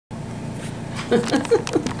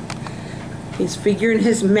He's figuring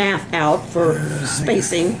his math out for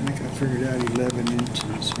spacing. I think I figured out 11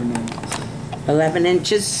 inches. Or no, 11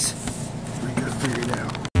 inches. I think I figured out.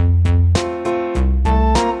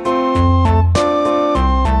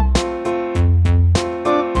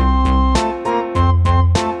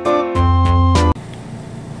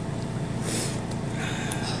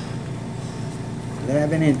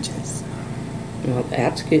 Inches. Well,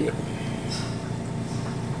 that's good.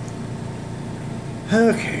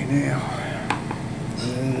 Okay, now.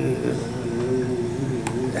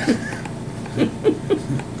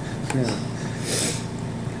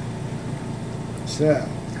 So,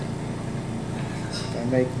 if I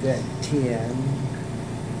make that 10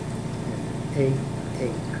 and 8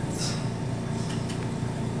 eighths.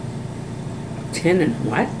 10 and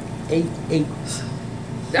what? 8 eighths.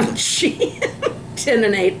 Oh, gee. 10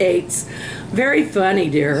 and 8 eighths. Very funny,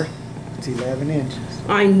 dear. It's 11 inches.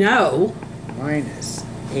 I know. Minus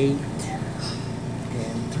 8 and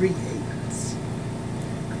 3 eighths.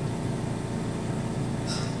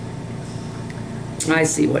 I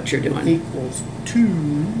see what you're doing. Equals 2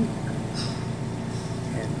 and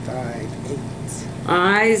 5 eighths.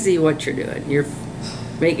 I see what you're doing. You're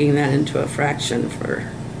making that into a fraction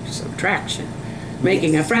for subtraction.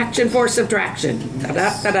 Making a fraction for subtraction.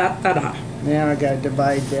 Da-da-da-da-da-da. Now I gotta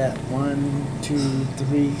divide that 1, 2,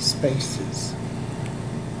 3 spaces.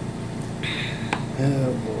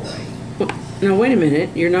 Oh boy. Well, now wait a minute.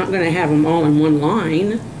 You're not going to have them all in one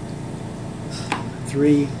line.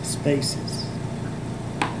 3 spaces.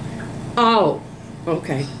 Oh,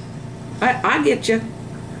 okay. I get you.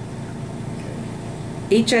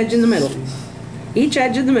 Each edge in the middle. Each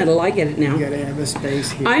edge in the middle. I get it now. You gotta have a space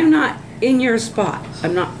here. I'm not in your spot.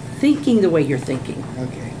 I'm not thinking the way you're thinking.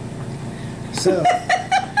 Okay. So,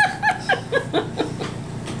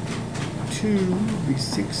 2 would be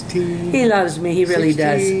 16. He loves me. He really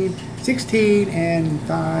 16, 16 and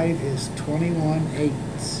 5 is 21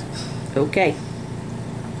 eighths. does. Okay.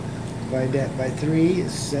 Divide that by 3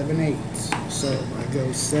 is 7 eighths. So I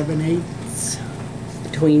go 7 eighths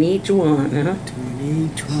Between each one, huh?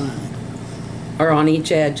 between each one. Or on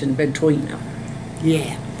each edge and between them.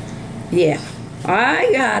 Yeah. Yeah.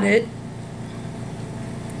 I got it.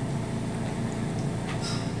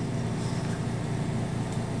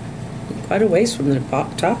 Quite a ways from the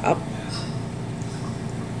top. I'm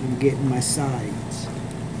getting my sides.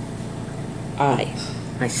 I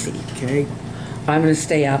see. Okay. I'm going to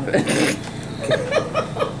stay out of it.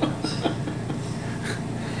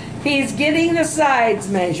 He's getting the sides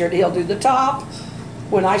measured. He'll do the top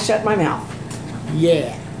when I shut my mouth.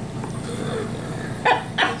 Yeah.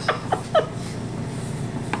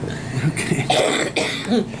 Okay.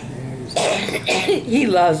 He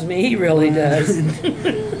loves me. He really does.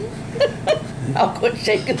 I'll quit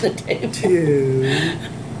shaking the table. 2,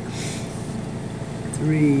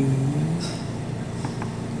 3,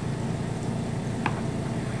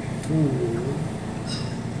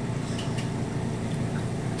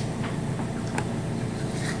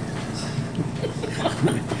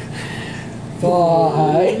 4,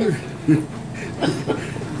 5,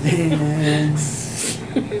 and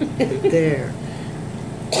there.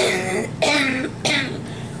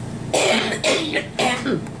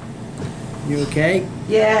 You okay?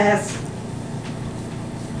 Yes.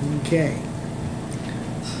 Okay. 1,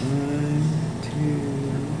 2, 3.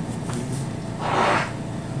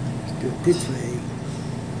 Let's do it this way.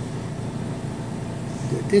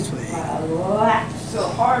 Do it this way. I laughed so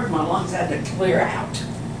hard my lungs had to clear out.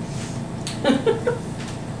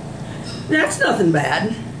 That's nothing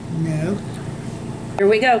bad. No. Here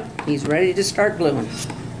we go. He's ready to start gluing.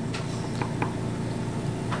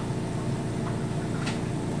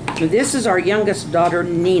 This is our youngest daughter,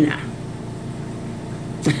 Nina.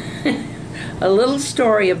 A little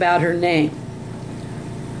story about her name.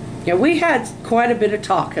 Yeah, we had quite a bit of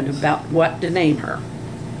talking about what to name her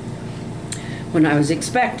when I was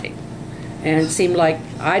expecting. And it seemed like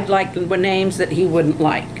I'd like names that he wouldn't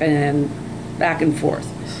like, and back and forth.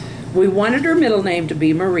 We wanted her middle name to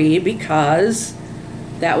be Marie because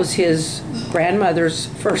that was his grandmother's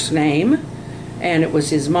first name, and it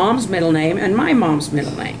was his mom's middle name and my mom's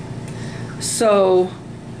middle name. So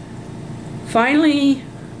finally,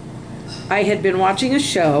 I had been watching a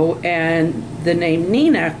show and the name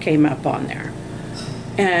Nina came up on there.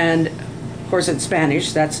 And of course in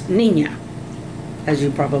Spanish, that's Niña, as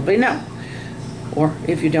you probably know. Or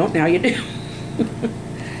if you don't, now you do.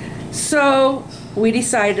 So we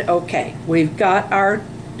decided, okay, we've got our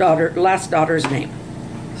last daughter's name.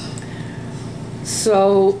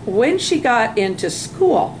 So when she got into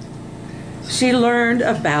school, she learned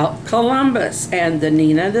about Columbus and the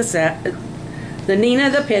Nina, the Nina,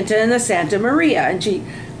 the Pinta, and the Santa Maria. And she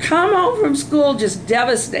come home from school just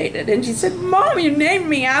devastated. And she said, Mom, you named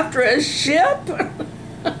me after a ship?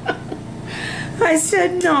 I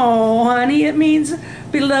said, no, honey, it means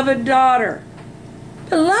beloved daughter.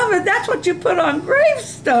 Beloved, that's what you put on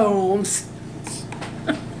gravestones.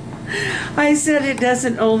 I said, it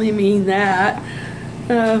doesn't only mean that.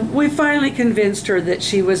 We finally convinced her that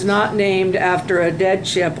she was not named after a dead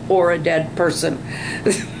ship or a dead person.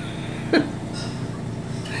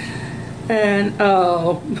 And,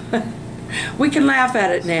 oh, we can laugh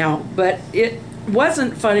at it now, but it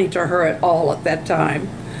wasn't funny to her at all at that time.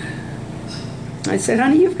 I said,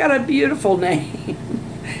 honey, you've got a beautiful name.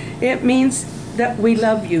 It means that we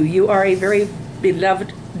love you. You are a very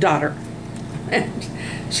beloved daughter. And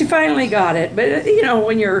she finally got it. But, you know,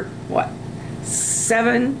 when you're, what,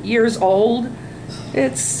 7 years old,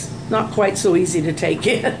 it's not quite so easy to take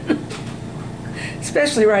in.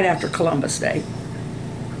 Especially right after Columbus Day,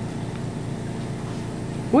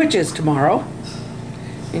 which is tomorrow,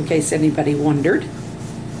 in case anybody wondered.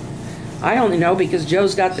 I only know because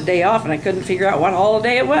Joe's got the day off and I couldn't figure out what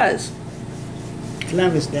holiday it was.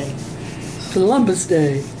 Columbus Day. Columbus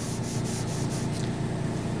Day.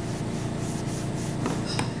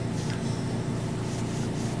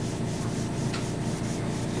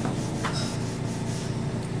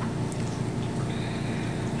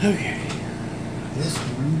 Okay. This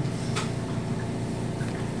one.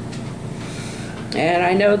 And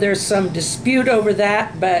I know there's some dispute over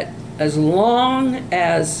that, but as long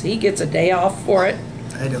as he gets a day off for it,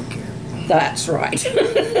 I don't care. that's right.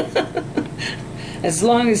 As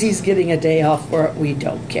long as he's getting a day off for it, we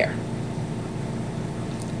don't care.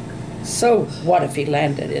 So what if he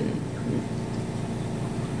landed in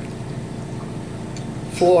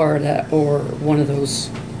Florida or one of those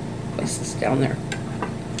places down there?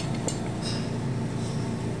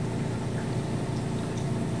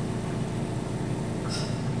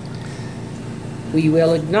 We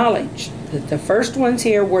will acknowledge that the first ones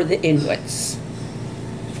here were the Inuits.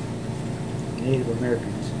 Native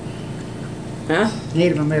Americans. Huh?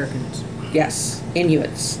 Native Americans. Yes,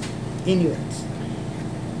 Inuits. Inuits.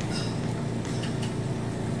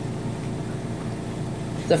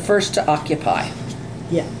 The first to occupy.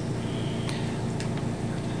 Yeah.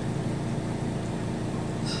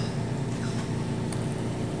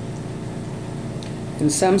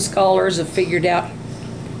 And some scholars have figured out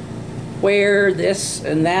where this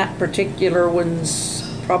and that particular ones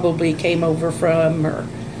probably came over from or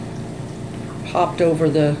hopped over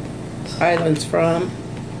the islands from.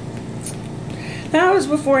 That was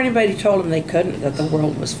before anybody told them they couldn't, that the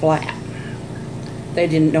world was flat. They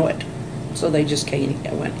didn't know it, so they just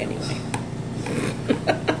went anyway.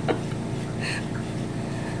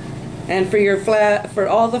 And for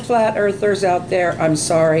all the flat earthers out there, I'm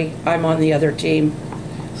sorry, I'm on the other team.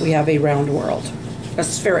 We have a round world. A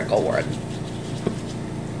spherical world.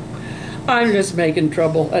 I'm just making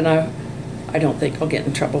trouble, and I don't think I'll get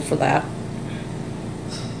in trouble for that.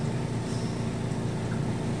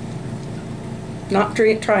 Not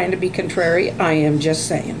trying to be contrary, I am just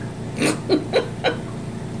saying.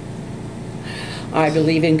 I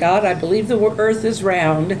believe in God, I believe the earth is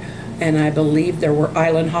round, and I believe there were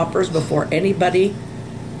island hoppers before anybody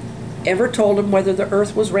ever told them whether the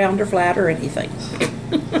earth was round or flat or anything.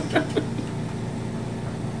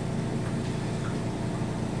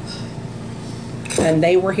 And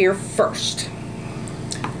they were here first.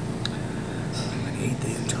 I ate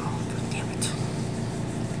the top. Damn it.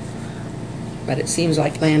 But it seems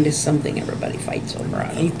like land is something everybody fights over.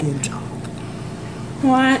 I don't know. 1/8 inch off.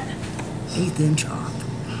 What? 1/8 inch off.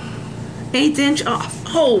 1/8 inch off.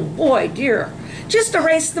 Oh boy, dear. Just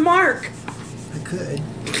erase the mark. I could.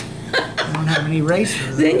 I don't have any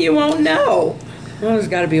eraser. Then you won't know. Well, there's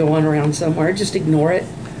got to be a one around somewhere. Just ignore it,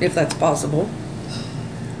 if that's possible.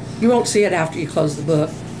 You won't see it after you close the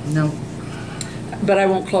book. No. But I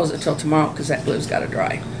won't close it till tomorrow because that glue's got to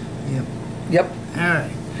dry. Yep. Yep. All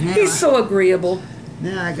right. Now He's so agreeable.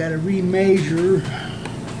 Now I got to remeasure.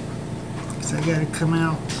 Because I got to come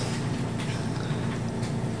out.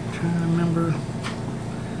 Trying to remember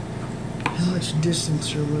how much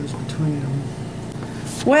distance there was between them.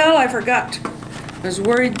 Well, I forgot. I was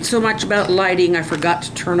worried so much about lighting, I forgot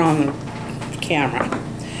to turn on the camera.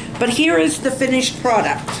 But here is the finished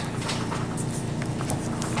product.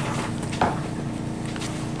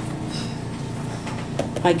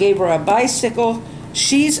 I gave her a bicycle.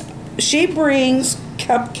 She brings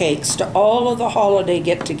cupcakes to all of the holiday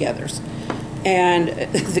get-togethers. And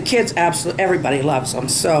the kids absolutely, everybody loves them.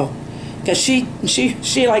 So, because she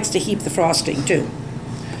likes to heap the frosting too.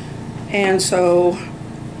 And so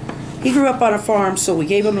He grew up on a farm, so we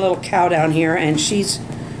gave him a little cow down here, and she's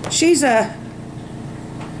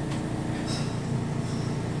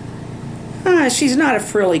not a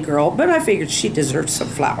frilly girl, but I figured she deserves some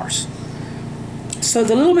flowers. So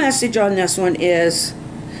the little message on this one is,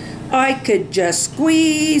 I could just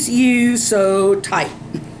squeeze you so tight.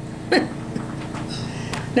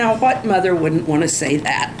 Now, what mother wouldn't want to say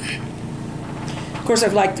that? Of course,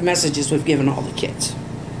 I've liked the messages we've given all the kids.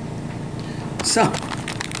 So,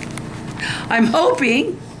 I'm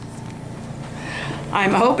hoping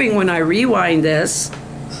when I rewind this,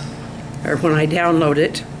 or when I download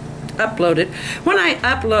it, upload it, when I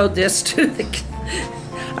upload this to the,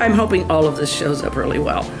 I'm hoping all of this shows up really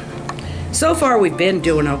well. So far, we've been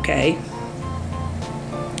doing okay.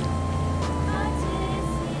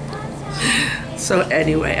 So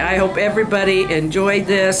anyway, I hope everybody enjoyed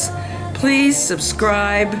this. Please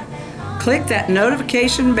subscribe, click that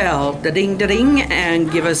notification bell, da-ding, da-ding, and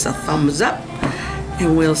give us a thumbs up.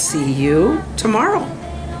 And we'll see you tomorrow.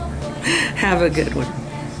 Have a good one.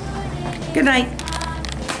 Good night.